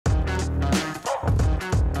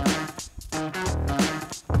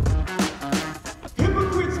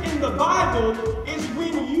disciple is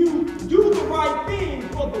when you do the right thing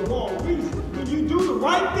for the wrong reason. When you do the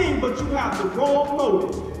right thing, but you have the wrong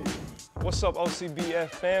motive. What's up, OCBF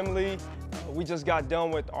family? We just got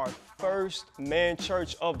done with our first man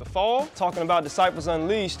church of the fall, talking about Disciples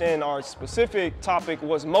Unleashed, and our specific topic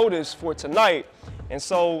was motives for tonight. And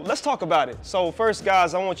so let's talk about it. So first,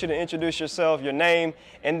 guys, I want you to introduce yourself, your name,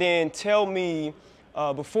 and then tell me,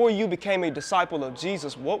 before you became a disciple of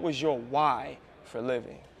Jesus, what was your why for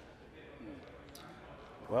living?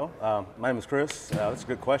 Well, my name is Chris. That's a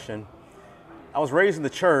good question. I was raised in the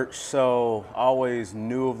church, so I always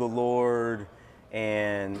knew of the Lord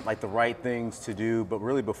and like the right things to do. But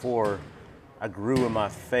really before I grew in my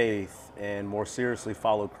faith and more seriously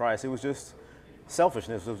followed Christ, it was just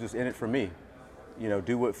selfishness. It was just in it for me. You know,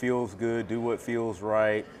 do what feels good, do what feels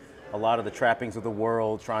right. A lot of the trappings of the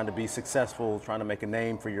world, trying to be successful, trying to make a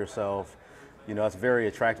name for yourself. You know, it's very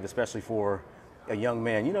attractive, especially for a young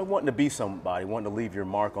man, you know, wanting to be somebody, wanting to leave your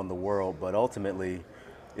mark on the world. But ultimately,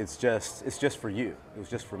 it's just for you. It was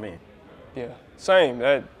just for me. Yeah,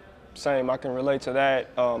 same. Same. I can relate to that.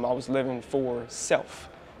 I was living for self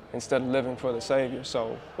instead of living for the Savior.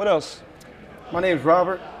 So, what else? My name's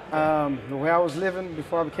Robert. The way I was living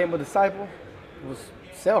before I became a disciple was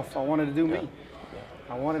self. I wanted to do me.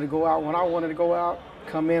 I wanted to go out when I wanted to go out,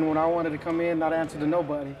 come in when I wanted to come in, not answer to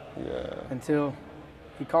nobody. Until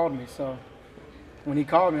he called me. So when he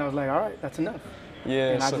called me, I was like, all right, that's enough.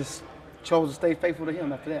 And I just chose to stay faithful to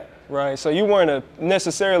him after that. Right. So you weren't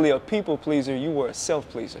necessarily a people pleaser. You were a self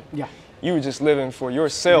pleaser. Yeah. You were just living for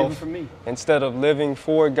yourself, living for me, instead of living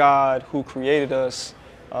for God who created us.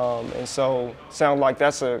 And so, sounds like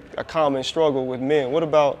that's a common struggle with men. What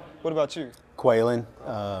about you? Quaylen.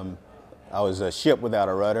 I was a ship without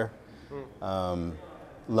a rudder.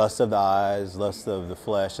 Lust of the eyes, lust of the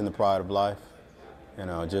flesh, and the pride of life. You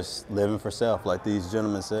know, just living for self, like these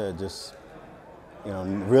gentlemen said. Just, you know,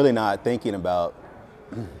 really not thinking about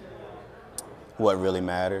what really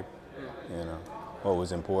mattered. You know, what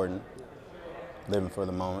was important. Living for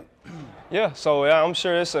the moment. Yeah. So I'm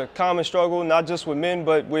sure it's a common struggle, not just with men,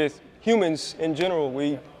 but with humans in general.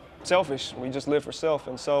 We selfish. We just live for self.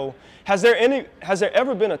 And so, has there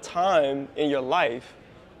ever been a time in your life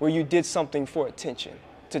where you did something for attention,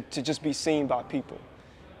 to just be seen by people?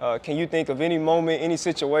 Can you think of any moment, any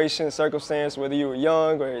situation, circumstance, whether you were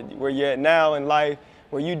young or where you're at now in life,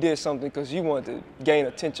 where you did something because you wanted to gain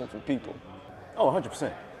attention from people? Oh,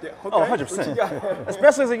 100%. Yeah, okay. Oh, 100%.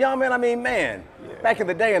 Especially as a young man. I mean, man, back in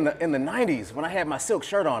the day in the 90s when I had my silk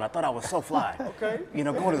shirt on, I thought I was so fly. Okay. You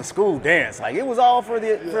know, going to the school dance. Like, it was all for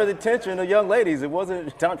the attention of young ladies. It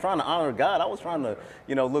wasn't trying to honor God. I was trying to,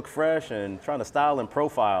 you know, look fresh and trying to style and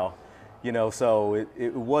profile, you know, so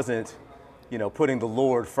it wasn't, you know, putting the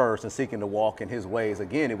Lord first and seeking to walk in his ways.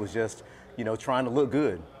 Again, it was just, you know, trying to look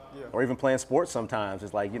good. Yeah. Or even playing sports sometimes.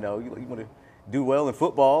 It's like, you know, you want to do well in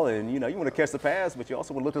football, and you know you want to catch the pass, but you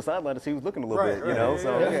also want to look to the sideline to see who's looking a little bit, you know.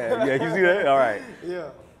 So yeah, you see that? All right.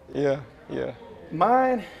 Yeah.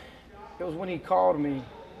 Mine, it was when he called me,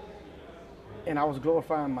 and I was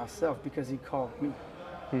glorifying myself because he called me.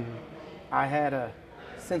 I had a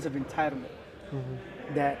sense of entitlement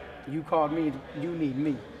that you called me, you need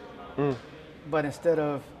me. But instead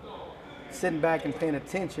of sitting back and paying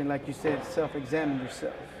attention, like you said, self-examine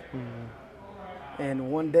yourself.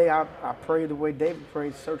 And one day I prayed the way David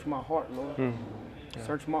prayed, search my heart, Lord.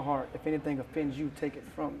 Search my heart. If anything offends you, take it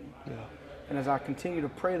from me. And as I continue to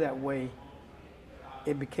pray that way,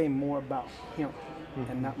 it became more about him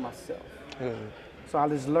and not myself. So I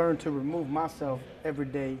just learned to remove myself every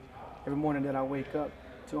day, every morning that I wake up,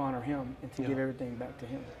 to honor him and to give everything back to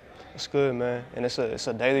him. That's good, man. And it's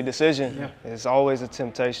a daily decision. It's always a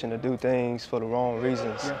temptation to do things for the wrong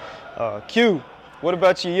reasons. Q, what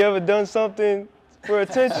about you? You ever done something for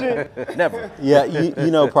attention? Never. Yeah,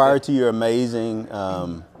 you know, prior to your amazing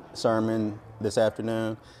sermon this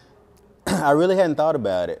afternoon, I really hadn't thought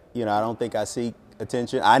about it. You know, I don't think I seek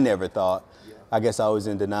attention. I never thought. I guess I was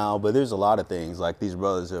in denial, but there's a lot of things like these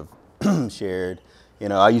brothers have shared. You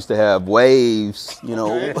know, I used to have waves, you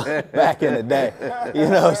know, back in the day, you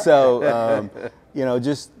know, so, you know,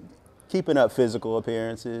 just keeping up physical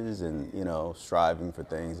appearances and, you know, striving for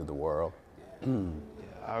things of the world.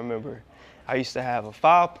 I remember I used to have a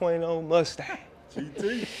 5.0 Mustang.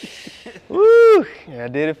 GT. Woo! Yeah, I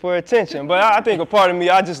did it for attention. But I think a part of me,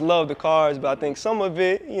 I just love the cars, but I think some of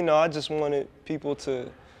it, you know, I just wanted people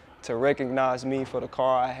to recognize me for the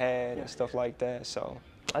car I had and stuff like that. So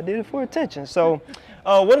I did it for attention. So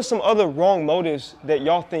what are some other wrong motives that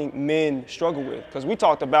y'all think men struggle with? Because we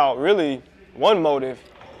talked about really one motive,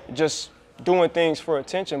 just doing things for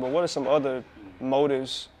attention, but what are some other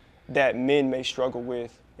motives that men may struggle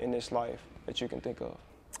with in this life? that you can think of?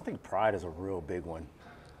 I think pride is a real big one.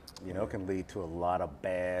 You know, it can lead to a lot of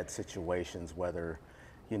bad situations, whether,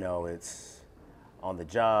 you know, it's on the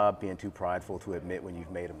job, being too prideful to admit when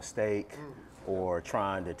you've made a mistake, or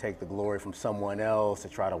trying to take the glory from someone else to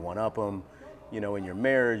try to one-up them. You know, in your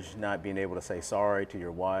marriage, not being able to say sorry to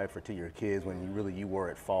your wife or to your kids when you were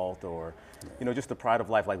at fault, or, you know, just the pride of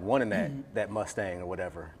life, like wanting that Mustang or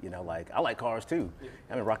whatever. You know, like, I like cars too.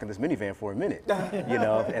 I've been rocking this minivan for a minute, you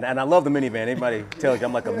know, and I love the minivan. Anybody tells you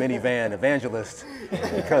I'm like a minivan evangelist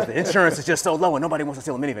because the insurance is just so low and nobody wants to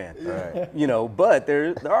steal a minivan. Right. You know, but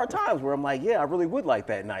there are times where I'm like, yeah, I really would like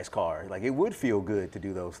that nice car. Like, it would feel good to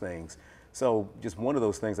do those things. So just one of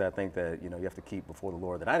those things that I think that, you know, you have to keep before the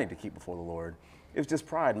Lord, that I need to keep before the Lord, is just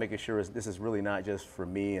pride, making sure this is really not just for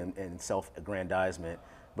me and self-aggrandizement,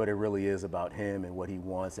 but it really is about Him and what He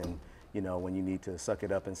wants. And, you know, when you need to suck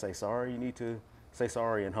it up and say sorry, you need to say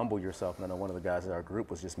sorry and humble yourself. And I know one of the guys in our group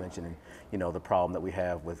was just mentioning, you know, the problem that we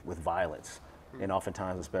have with violence. And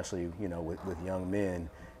oftentimes, especially, you know, with young men,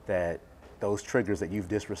 that those triggers that you've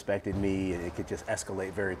disrespected me, it could just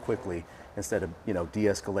escalate very quickly instead of, you know,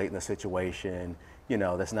 de-escalating the situation. You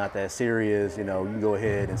know, that's not that serious. You know, you can go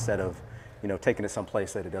ahead instead of, you know, taking it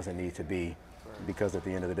someplace that it doesn't need to be, because at the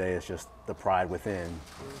end of the day, it's just the pride within.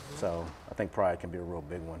 So I think pride can be a real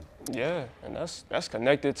big one. Yeah, and that's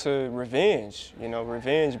connected to revenge. You know,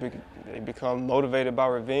 revenge, they become motivated by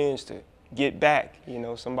revenge to get back, you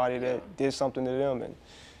know, somebody that did something to them. And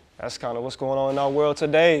that's kind of what's going on in our world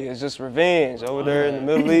today. It's just revenge over there in the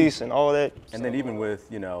Middle East and all that. And then even with,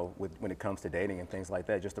 you know, when it comes to dating and things like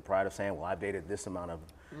that, just the pride of saying, well, I've dated this amount of,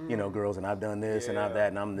 you know, girls, and I've done this and I've that,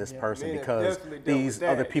 and I'm this person because these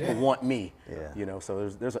other people want me. You know, so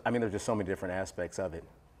there's just so many different aspects of it.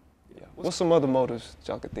 Yeah. What's some other motives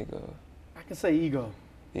y'all could think of? I can say ego.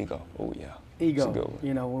 Ego. Oh yeah. Ego. That's a good one.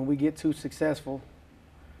 You know, when we get too successful,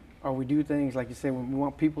 or we do things like you said, when we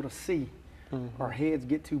want people to see, our heads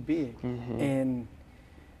get too big, and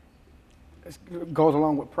it goes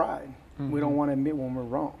along with pride. We don't want to admit when we're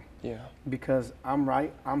wrong. Yeah. Because I'm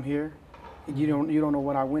right, I'm here. You don't know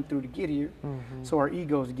what I went through to get here. So our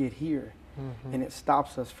egos get here, and it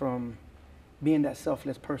stops us from being that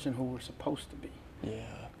selfless person who we're supposed to be. Yeah.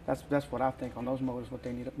 That's what I think on those motives. What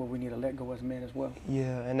we need to let go as men as well.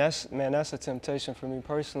 Yeah, and that's a temptation for me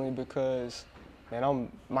personally, because,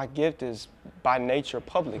 man, my gift is by nature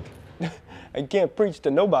public. I can't preach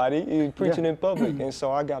to nobody, you're preaching in public. And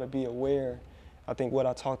so I gotta be aware. I think what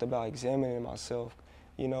I talked about, examining myself,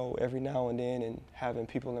 you know, every now and then, and having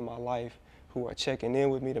people in my life who are checking in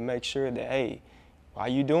with me to make sure that, hey, are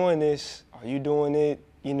you doing this? Are you doing it,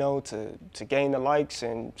 you know, to gain the likes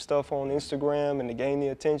and stuff on Instagram and to gain the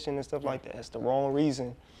attention and stuff like that? That's the wrong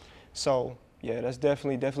reason. So yeah, that's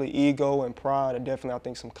definitely ego and pride are definitely, I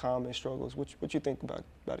think, some common struggles. What you think about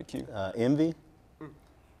it, Q? Envy.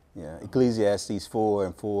 Yeah, Ecclesiastes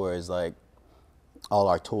 4:4 is like, all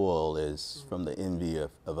our toil is from the envy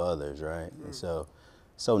of others, right? And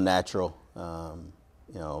so natural.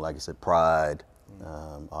 You know, like I said, pride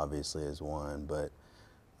obviously is one, but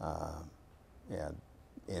yeah,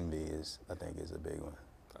 envy I think is a big one.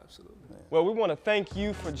 Absolutely. Yeah. Well, we want to thank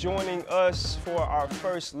you for joining us for our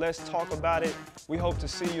first Let's Talk About It. We hope to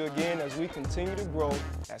see you again as we continue to grow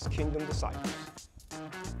as Kingdom disciples.